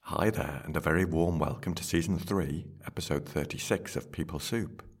Hi there, and a very warm welcome to Season 3, Episode 36 of People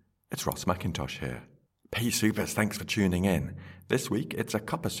Soup. It's Ross McIntosh here. Pea Soupers, thanks for tuning in. This week it's a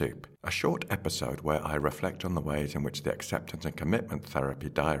Cup of Soup, a short episode where I reflect on the ways in which the Acceptance and Commitment Therapy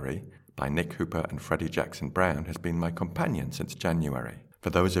Diary by Nick Hooper and Freddie Jackson Brown has been my companion since January. For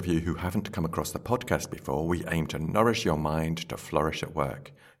those of you who haven't come across the podcast before, we aim to nourish your mind to flourish at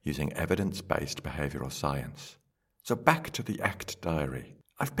work using evidence-based behavioural science. So back to the ACT Diary.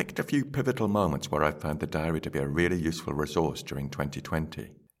 I've picked a few pivotal moments where I've found the diary to be a really useful resource during 2020.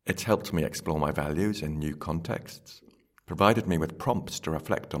 It's helped me explore my values in new contexts, provided me with prompts to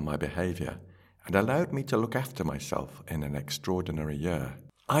reflect on my behaviour, and allowed me to look after myself in an extraordinary year.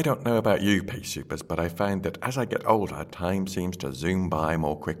 I don't know about you, Pea Soupers, but I found that as I get older, time seems to zoom by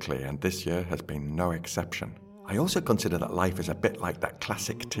more quickly, and this year has been no exception. I also consider that life is a bit like that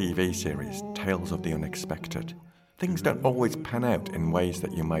classic TV series, Tales of the Unexpected. Things don't always pan out in ways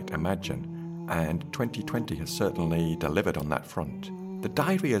that you might imagine, and 2020 has certainly delivered on that front. The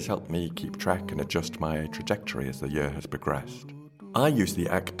diary has helped me keep track and adjust my trajectory as the year has progressed. I use the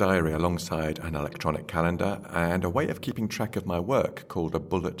ACT Diary alongside an electronic calendar and a way of keeping track of my work called a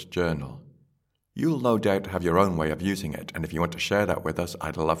bullet journal. You'll no doubt have your own way of using it, and if you want to share that with us,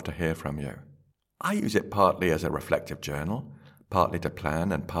 I'd love to hear from you. I use it partly as a reflective journal, partly to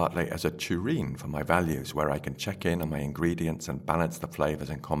plan, and partly as a tureen for my values where I can check in on my ingredients and balance the flavours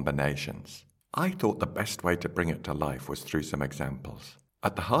and combinations. I thought the best way to bring it to life was through some examples.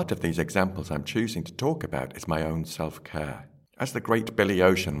 At the heart of these examples I'm choosing to talk about is my own self-care. As the great Billy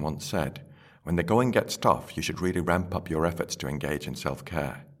Ocean once said, when the going gets tough, you should really ramp up your efforts to engage in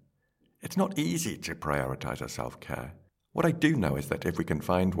self-care. It's not easy to prioritise our self-care. What I do know is that if we can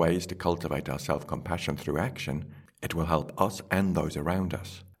find ways to cultivate our self-compassion through action, it will help us and those around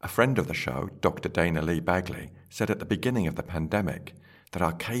us. A friend of the show, Dr. Dana Lee Bagley, said at the beginning of the pandemic that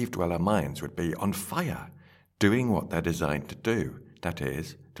our cave-dweller minds would be on fire, doing what they're designed to do, that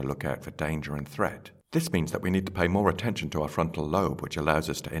is, to look out for danger and threat. This means that we need to pay more attention to our frontal lobe, which allows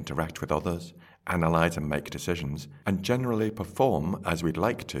us to interact with others, analyse and make decisions, and generally perform as we'd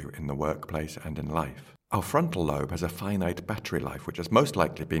like to in the workplace and in life. Our frontal lobe has a finite battery life, which has most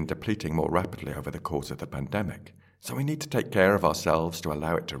likely been depleting more rapidly over the course of the pandemic. So we need to take care of ourselves to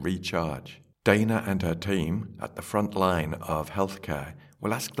allow it to recharge. Dana and her team at the front line of healthcare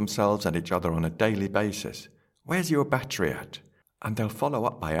will ask themselves and each other on a daily basis, "Where's your battery at?" And they'll follow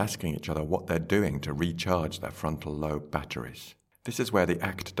up by asking each other what they're doing to recharge their frontal lobe batteries. This is where the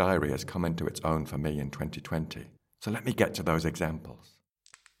ACT Diary has come into its own for me in 2020. So let me get to those examples.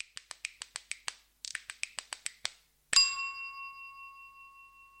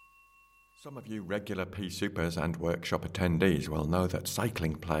 Some of you regular Pea Soupers and workshop attendees will know that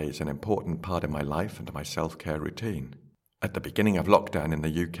cycling plays an important part in my life and my self-care routine. At the beginning of lockdown in the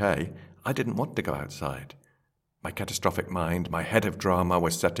UK, I didn't want to go outside. My catastrophic mind, my head of drama,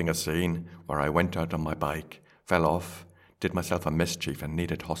 was setting a scene where I went out on my bike, fell off, did myself a mischief and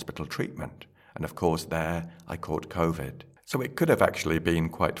needed hospital treatment. And of course there, I caught COVID. So it could have actually been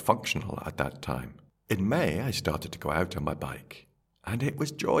quite functional at that time. In May, I started to go out on my bike. And it was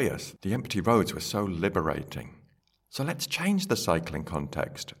joyous. The empty roads were so liberating. So let's change the cycling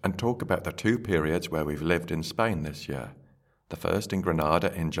context and talk about the two periods where we've lived in Spain this year. The first in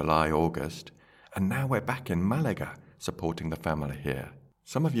Granada in July, August, and now we're back in Malaga, supporting the family here.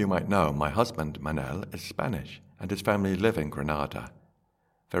 Some of you might know my husband, Manel, is Spanish, and his family live in Granada.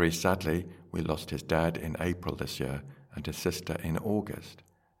 Very sadly, we lost his dad in April this year and his sister in August.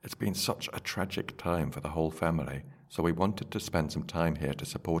 It's been such a tragic time for the whole family, so we wanted to spend some time here to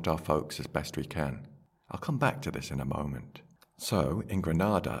support our folks as best we can. I'll come back to this in a moment. So, in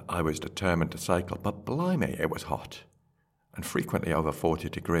Granada, I was determined to cycle, but blimey, it was hot, and frequently over 40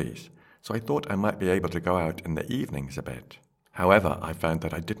 degrees, so I thought I might be able to go out in the evenings a bit. However, I found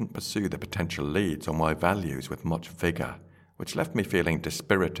that I didn't pursue the potential leads or my values with much vigour, which left me feeling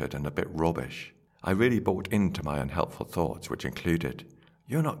dispirited and a bit rubbish. I really bought into my unhelpful thoughts, which included,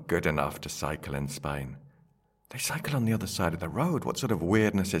 "You're not good enough to cycle in Spain. They cycle on the other side of the road. What sort of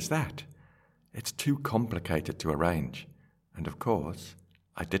weirdness is that? It's too complicated to arrange." And of course,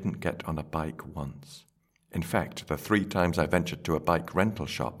 I didn't get on a bike once. In fact, the 3 times I ventured to a bike rental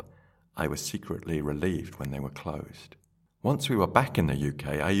shop, I was secretly relieved when they were closed. Once we were back in the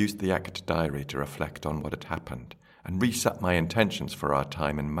UK, I used the ACT Diary to reflect on what had happened and reset my intentions for our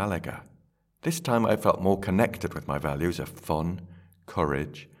time in Malaga. This time I felt more connected with my values of fun,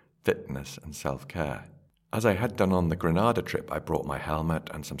 courage, fitness and self-care. As I had done on the Granada trip, I brought my helmet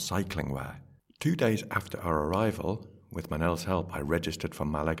and some cycling wear. 2 days after our arrival, with Manel's help, I registered for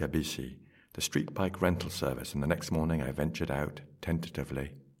Malaga Bici, the street bike rental service, and the next morning I ventured out,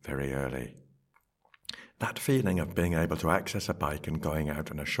 tentatively, very early. That feeling of being able to access a bike and going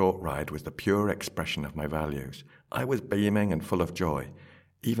out on a short ride was the pure expression of my values. I was beaming and full of joy,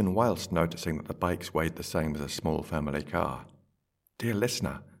 even whilst noticing that the bikes weighed the same as a small family car. Dear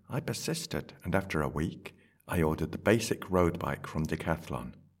listener, I persisted, and after a week, I ordered the basic road bike from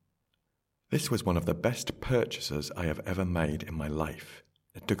Decathlon. This was one of the best purchases I have ever made in my life.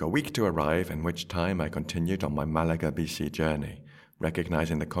 It took a week to arrive, in which time I continued on my Malaga BC journey,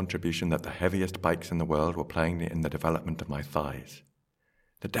 recognizing the contribution that the heaviest bikes in the world were playing in the development of my thighs.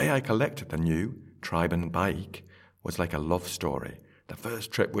 The day I collected the new Triben bike was like a love story. The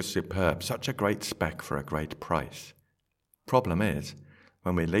first trip was superb, such a great spec for a great price. Problem is,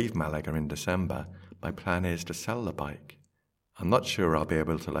 when we leave Malaga in December, my plan is to sell the bike. I'm not sure I'll be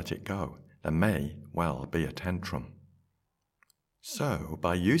able to let it go. There may well be a tantrum. So,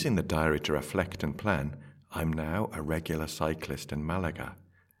 by using the diary to reflect and plan, I'm now a regular cyclist in Malaga,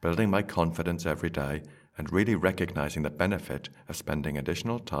 building my confidence every day and really recognizing the benefit of spending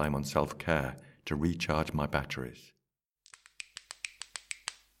additional time on self-care to recharge my batteries.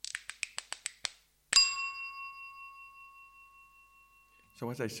 So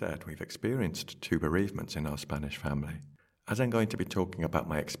as I said, we've experienced 2 bereavements in our Spanish family. As I'm going to be talking about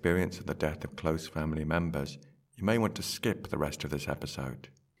my experience of the death of close family members, you may want to skip the rest of this episode.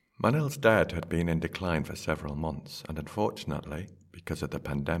 Manel's dad had been in decline for several months, and unfortunately, because of the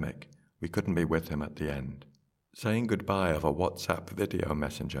pandemic, we couldn't be with him at the end. Saying goodbye over WhatsApp video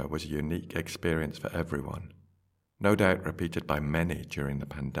messenger was a unique experience for everyone, no doubt repeated by many during the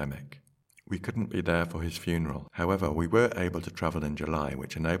pandemic. We couldn't be there for his funeral. However, we were able to travel in July,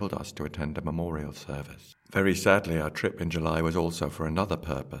 which enabled us to attend a memorial service. Very sadly, our trip in July was also for another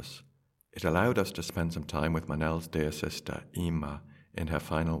purpose. It allowed us to spend some time with Manel's dear sister, Ima, in her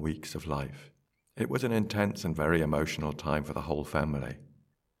final weeks of life. It was an intense and very emotional time for the whole family.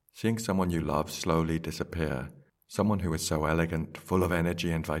 Seeing someone you love slowly disappear, someone who was so elegant, full of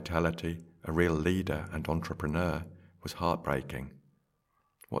energy and vitality, a real leader and entrepreneur, was heartbreaking.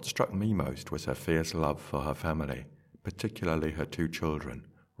 What struck me most was her fierce love for her family, particularly her 2 children,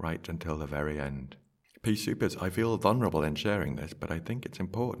 right until the very end. P-Supers, I feel vulnerable in sharing this, but I think it's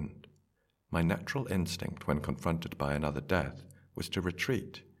important. My natural instinct when confronted by another death was to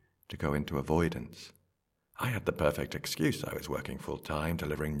retreat, to go into avoidance. I had the perfect excuse. I was working full-time,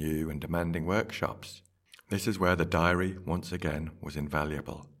 delivering new and demanding workshops. This is where the diary, once again, was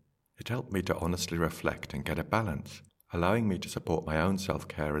invaluable. It helped me to honestly reflect and get a balance, allowing me to support my own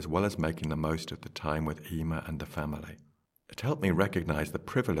self-care as well as making the most of the time with Ima and the family. It helped me recognize the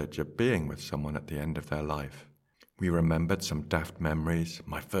privilege of being with someone at the end of their life. We remembered some daft memories,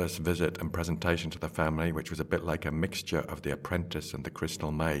 my first visit and presentation to the family, which was a bit like a mixture of The Apprentice and The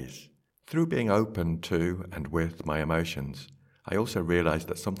Crystal Maze. Through being open to and with my emotions, I also realized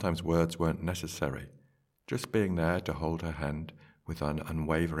that sometimes words weren't necessary. Just being there to hold her hand with an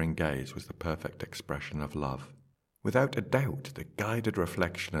unwavering gaze was the perfect expression of love. Without a doubt, the guided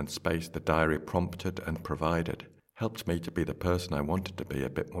reflection and space the diary prompted and provided helped me to be the person I wanted to be a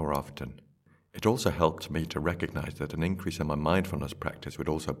bit more often. It also helped me to recognize that an increase in my mindfulness practice would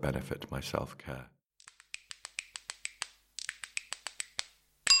also benefit my self-care.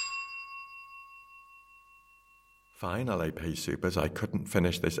 Finally, P-Supers, I couldn't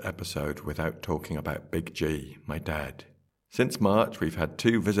finish this episode without talking about Big G, my dad. Since March, we've had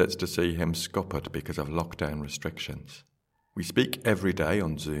 2 visits to see him scuppered because of lockdown restrictions. We speak every day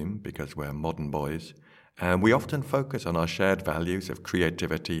on Zoom because we're modern boys, and we often focus on our shared values of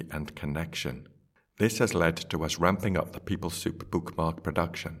creativity and connection. This has led to us ramping up the People Soup bookmark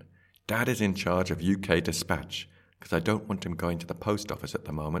production. Dad is in charge of UK dispatch, because I don't want him going to the post office at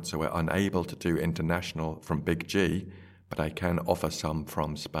the moment, so we're unable to do international from Big G, but I can offer some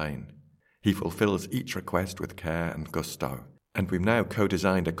from Spain. He fulfills each request with care and gusto, and we've now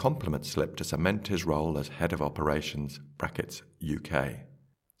co-designed a compliment slip to cement his role as Head of Operations, (UK).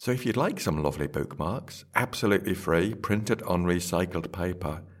 So if you'd like some lovely bookmarks, absolutely free, printed on recycled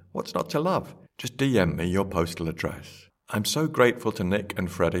paper, what's not to love? Just DM me your postal address. I'm so grateful to Nick and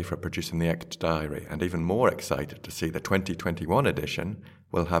Freddie for producing the Act Diary, and even more excited to see the 2021 edition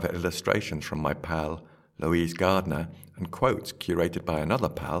will have illustrations from my pal, Louise Gardner, and quotes curated by another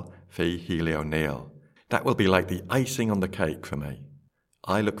pal, Fee Healy O'Neill. That will be like the icing on the cake for me.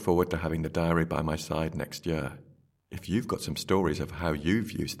 I look forward to having the diary by my side next year. If you've got some stories of how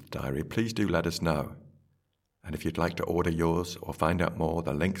you've used the diary, please do let us know. And if you'd like to order yours or find out more,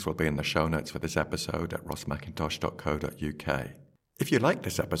 the links will be in the show notes for this episode at rossmcintosh.co.uk. If you like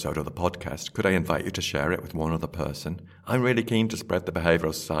this episode of the podcast, could I invite you to share it with one other person? I'm really keen to spread the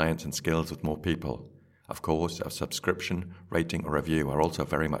behavioural science and skills with more people. Of course, a subscription, rating or review are also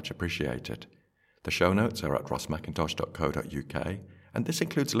very much appreciated. The show notes are at rossmackintosh.co.uk, and this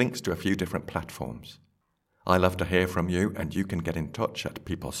includes links to a few different platforms. I love to hear from you, and you can get in touch at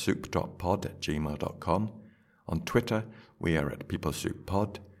peoplesoup.pod@gmail.com. On Twitter, we are at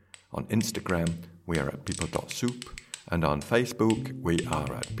peoplesouppod. On Instagram, we are at people.soup. And on Facebook, we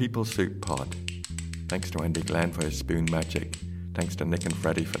are at peoplesouppod. Thanks to Andy Glenn for his spoon magic. Thanks to Nick and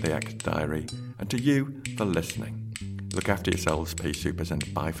Freddie for the Actor Diary. And to you for listening. Look after yourselves, Pea Soupers,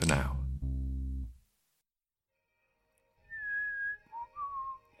 and bye for now.